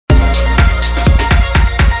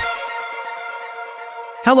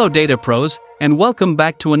Hello Data Pros, and welcome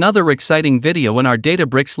back to another exciting video in our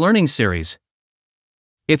Databricks learning series.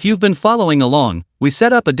 If you've been following along, we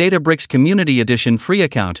set up a Databricks Community Edition free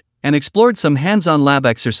account and explored some hands-on lab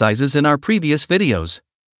exercises in our previous videos.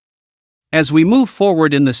 As we move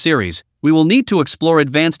forward in the series, we will need to explore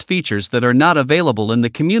advanced features that are not available in the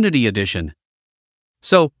Community Edition.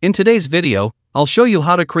 So, in today's video, I'll show you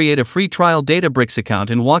how to create a free trial Databricks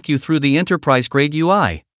account and walk you through the enterprise-grade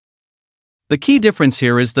UI. The key difference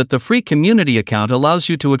here is that the free community account allows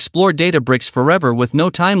you to explore Databricks forever with no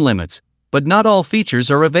time limits, but not all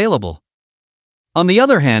features are available. On the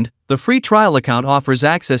other hand, the free trial account offers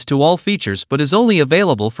access to all features but is only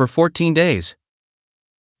available for 14 days.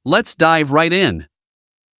 Let's dive right in.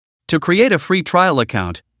 To create a free trial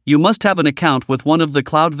account, you must have an account with one of the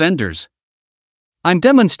cloud vendors. I'm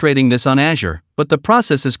demonstrating this on Azure, but the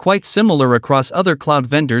process is quite similar across other cloud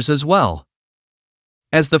vendors as well.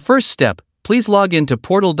 As the first step, please log into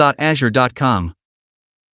portal.azure.com.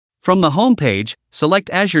 From the home page, select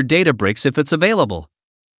Azure Databricks if it's available.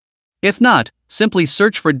 If not, simply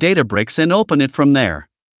search for Databricks and open it from there.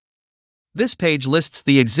 This page lists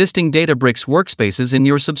the existing Databricks workspaces in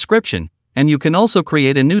your subscription, and you can also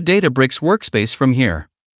create a new Databricks workspace from here.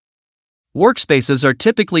 Workspaces are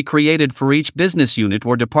typically created for each business unit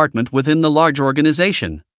or department within the large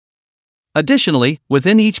organization. Additionally,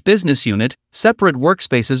 within each business unit, separate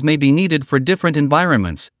workspaces may be needed for different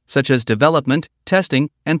environments, such as development, testing,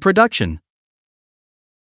 and production.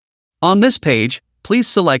 On this page, please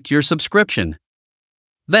select your subscription.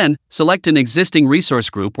 Then, select an existing resource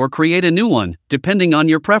group or create a new one, depending on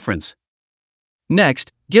your preference.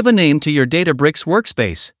 Next, give a name to your Databricks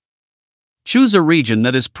workspace. Choose a region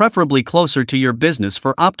that is preferably closer to your business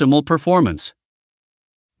for optimal performance.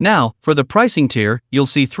 Now, for the pricing tier, you'll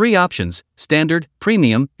see three options: Standard,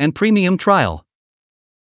 Premium, and Premium Trial.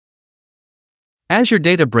 Azure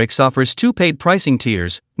Databricks offers two paid pricing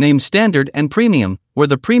tiers, named Standard and Premium, where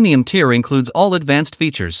the Premium tier includes all advanced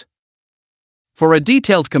features. For a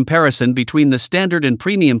detailed comparison between the Standard and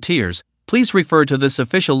Premium tiers, please refer to this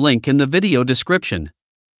official link in the video description.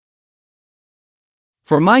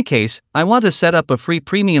 For my case, I want to set up a free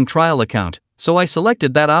Premium trial account, so I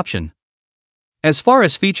selected that option. As far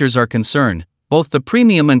as features are concerned, both the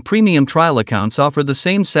Premium and Premium trial accounts offer the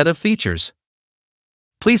same set of features.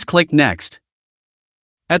 Please click Next.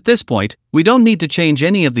 At this point, we don't need to change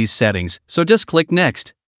any of these settings, so just click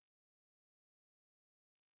Next.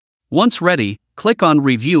 Once ready, click on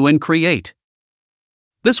Review and Create.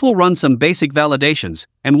 This will run some basic validations,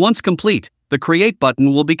 and once complete, the Create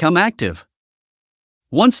button will become active.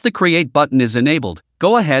 Once the Create button is enabled,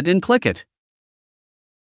 go ahead and click it.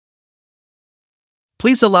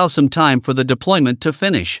 Please allow some time for the deployment to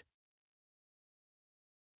finish.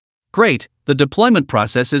 Great, the deployment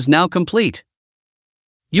process is now complete.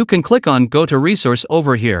 You can click on Go to Resource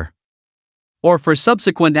over here. Or for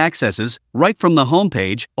subsequent accesses, right from the home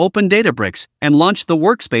page, open Databricks and launch the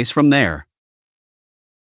workspace from there.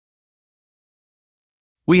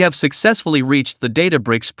 We have successfully reached the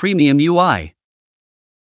Databricks Premium UI.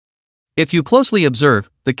 If you closely observe,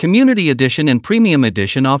 the Community Edition and Premium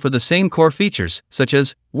Edition offer the same core features, such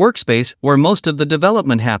as Workspace, where most of the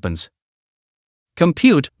development happens,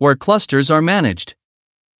 Compute, where clusters are managed,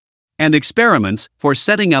 and Experiments, for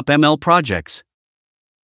setting up ML projects.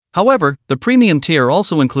 However, the Premium tier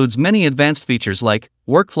also includes many advanced features like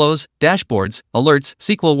workflows, dashboards, alerts,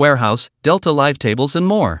 SQL Warehouse, Delta Live Tables, and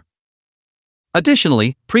more.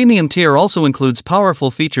 Additionally, Premium tier also includes powerful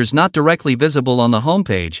features not directly visible on the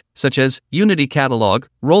homepage, such as Unity Catalog,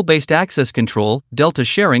 role-based access control, Delta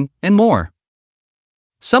sharing, and more.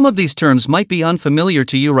 Some of these terms might be unfamiliar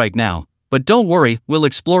to you right now, but don't worry, we'll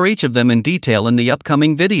explore each of them in detail in the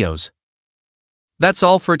upcoming videos. That's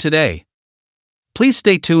all for today. Please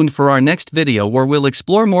stay tuned for our next video where we'll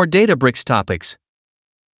explore more Databricks topics.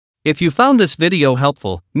 If you found this video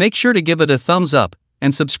helpful, make sure to give it a thumbs up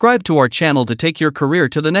and subscribe to our channel to take your career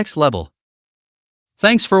to the next level.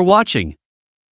 Thanks for watching.